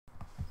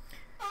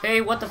Hey,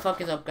 what the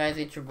fuck is up, guys?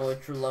 It's your boy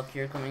True Luck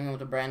here, coming in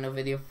with a brand new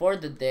video for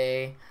the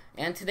day.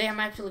 And today I'm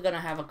actually gonna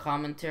have a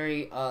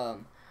commentary. I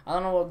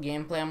don't know what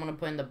gameplay I'm gonna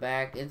put in the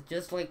back. It's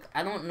just like,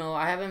 I don't know.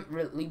 I haven't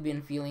really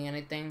been feeling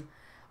anything.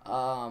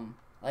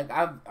 Like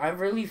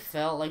I've really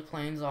felt like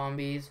playing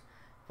zombies,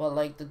 but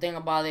like the thing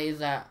about it is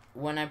that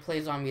when I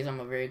play zombies, I'm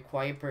a very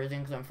quiet person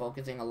because I'm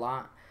focusing a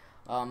lot.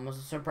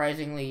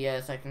 Surprisingly,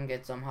 yes, I can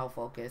get somehow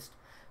focused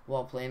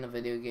while playing a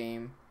video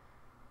game,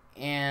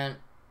 and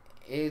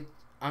it.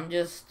 I'm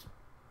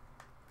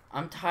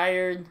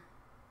tired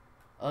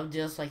of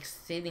just like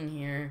sitting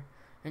here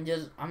and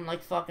I'm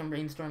like fucking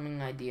brainstorming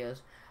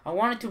ideas. I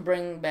wanted to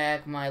bring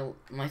back my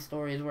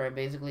stories where I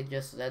basically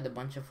just said a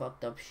bunch of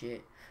fucked up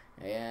shit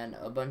and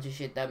a bunch of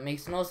shit that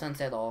makes no sense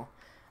at all.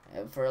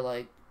 For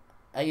like,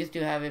 I used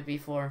to have it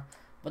before,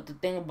 but the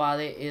thing about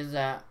it is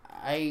that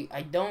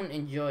I don't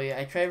enjoy it.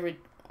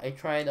 I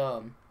tried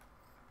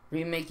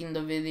remaking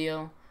the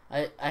video.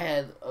 I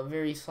had a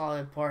very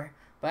solid part,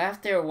 but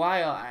after a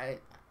while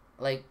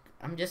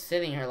I'm just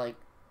sitting here like,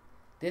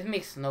 this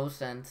makes no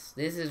sense.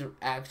 This is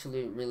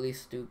actually really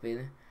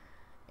stupid.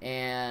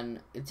 And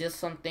it's just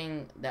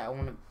something that I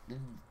want to, it's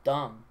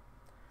dumb.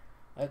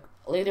 Like,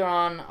 later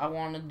on, I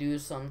want to do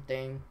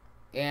something.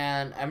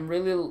 And I'm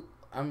really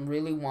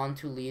want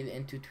to lead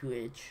into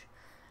Twitch.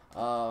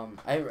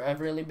 I've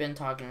really been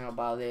talking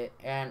about it.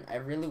 And I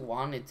really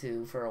wanted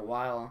to for a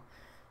while.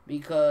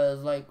 Because,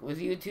 like, with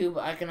YouTube,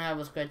 I can have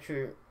a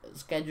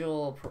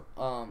schedule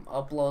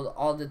upload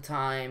all the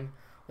time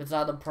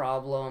without a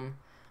problem.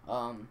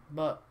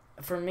 But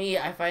for me,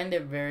 I find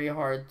it very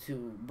hard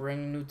to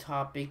bring new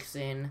topics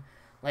in.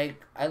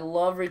 Like, I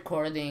love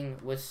recording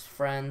with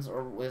friends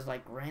or with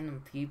like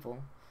random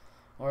people,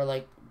 or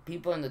like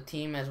people in the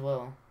team as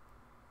well.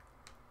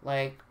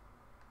 Like,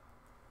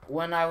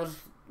 when I was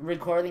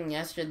recording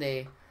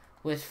yesterday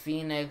with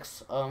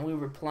Phoenix, we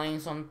were playing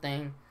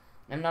something,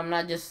 and I'm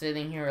not just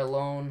sitting here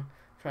alone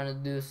trying to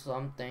do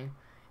something.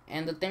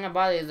 And the thing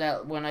about it is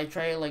that when I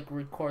try to like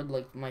record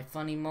like my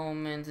funny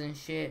moments and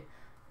shit,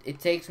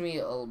 it takes me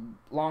a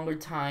longer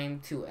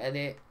time to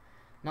edit.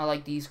 Not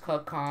like these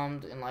cut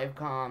comms and live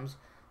comms.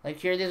 Like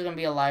here, there's gonna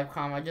be a live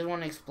comm. I just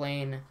want to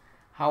explain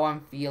how I'm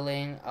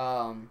feeling,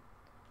 and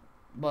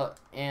what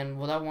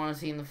I want to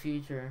see in the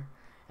future.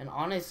 And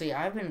honestly,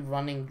 I've been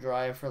running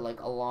dry for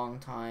like a long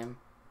time.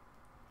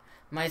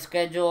 My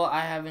schedule,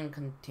 I haven't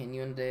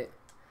continued it.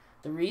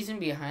 The reason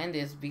behind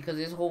this is because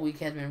this whole week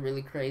has been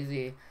really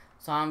crazy.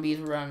 Zombies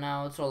run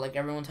out, so like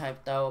everyone's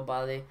hyped out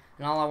about it,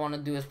 and all I want to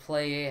do is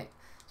play it.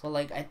 So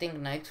like I think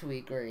next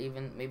week or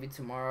even maybe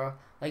tomorrow.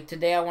 Like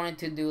today I wanted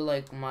to do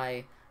like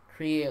my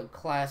create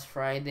class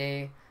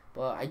Friday,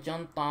 but I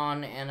jumped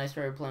on and I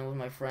started playing with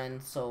my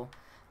friends, so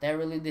that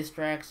really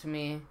distracts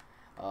me.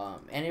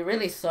 And it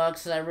really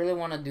sucks 'cause I really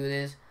want to do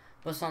this,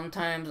 but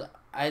sometimes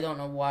I don't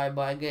know why,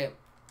 but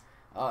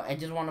I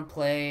just want to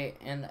play,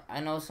 and I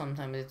know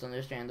sometimes it's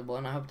understandable,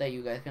 and I hope that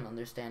you guys can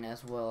understand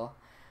as well.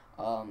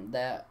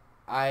 That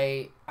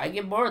I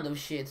get bored of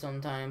shit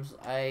sometimes.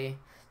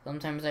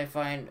 Sometimes I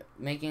find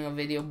making a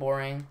video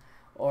boring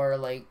or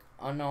like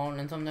unknown,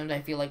 and sometimes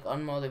I feel like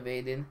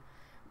unmotivated.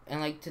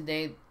 And like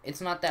today, it's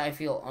not that I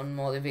feel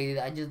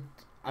unmotivated.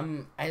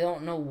 I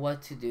don't know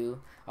what to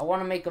do. I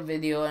want to make a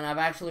video, and I've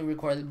actually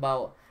recorded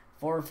about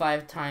 4 or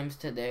 5 times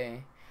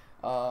today.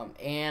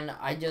 And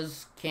I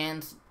just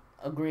can't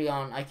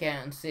I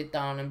can't sit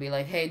down and be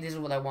like, hey, this is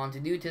what I want to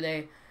do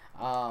today.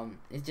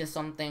 It's just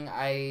something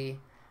I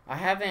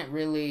haven't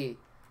really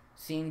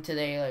seen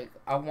today. Like,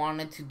 I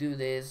wanted to do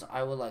this,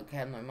 I would like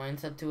have my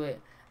mindset to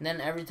it, and then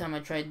every time I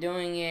tried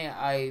doing it,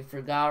 I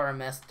forgot or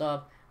messed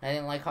up. I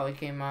didn't like how it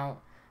came out,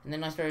 and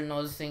then I started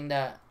noticing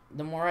that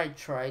the more I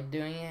tried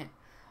doing it,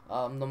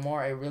 the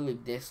more I really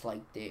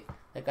disliked it.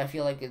 Like, I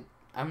feel like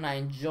I'm not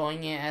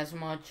enjoying it as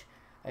much.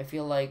 I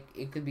feel like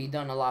it could be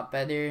done a lot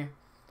better.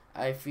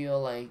 I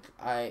feel like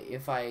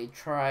if I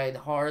tried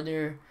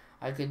harder,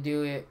 I could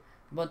do it.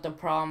 But the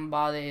problem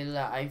about it is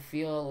that I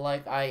feel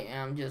like I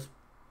am just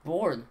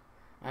bored.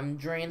 I'm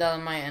drained out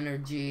of my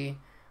energy.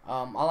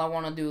 All I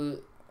want to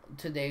do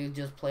today is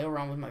just play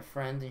around with my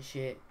friends and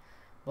shit.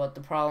 But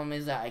the problem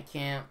is that I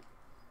can't,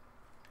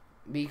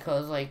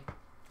 because like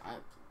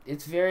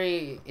it's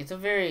a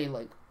very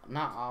like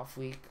not off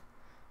week,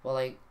 but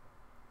like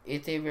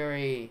it's a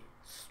very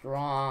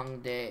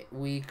strong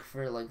week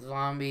for like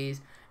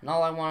zombies, and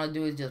all I want to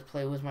do is just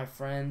play with my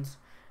friends,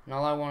 and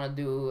all I want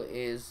to do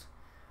is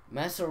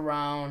mess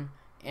around,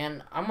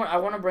 and I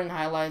want to bring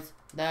highlights.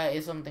 That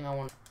is something I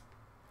want.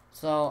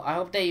 So I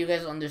hope that you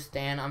guys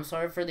understand. I'm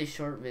sorry for this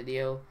short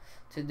video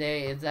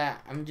today. Is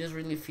that I'm just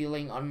really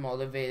feeling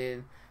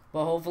unmotivated,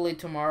 but hopefully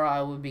tomorrow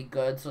I will be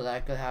good so that I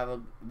could have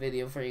a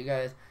video for you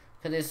guys.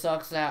 Cause it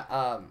sucks that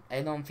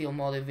I don't feel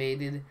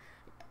motivated.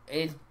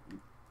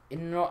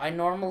 I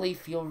normally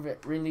feel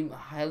really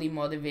highly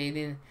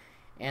motivated,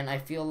 and I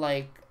feel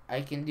like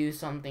I can do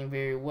something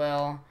very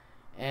well,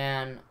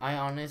 and I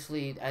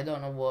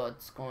don't know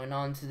what's going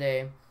on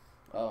today.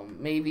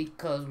 Maybe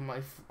because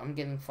I'm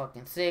getting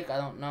fucking sick. I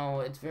don't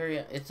know.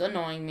 It's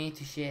annoying me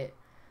to shit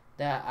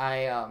that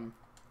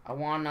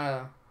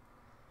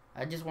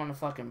I just wanna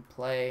fucking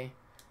play,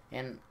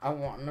 and I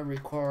wanna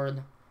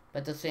record, but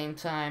at the same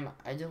time,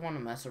 I just wanna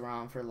mess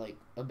around for like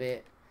a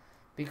bit,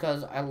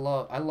 because I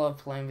love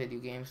playing video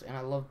games, and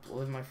I love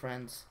with my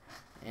friends,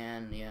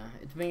 and yeah,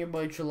 it's been your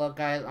boy True Luck,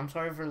 guys. I'm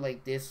sorry for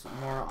like this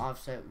more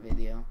offset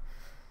video,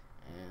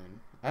 and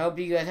I hope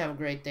you guys have a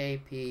great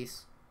day.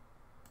 Peace.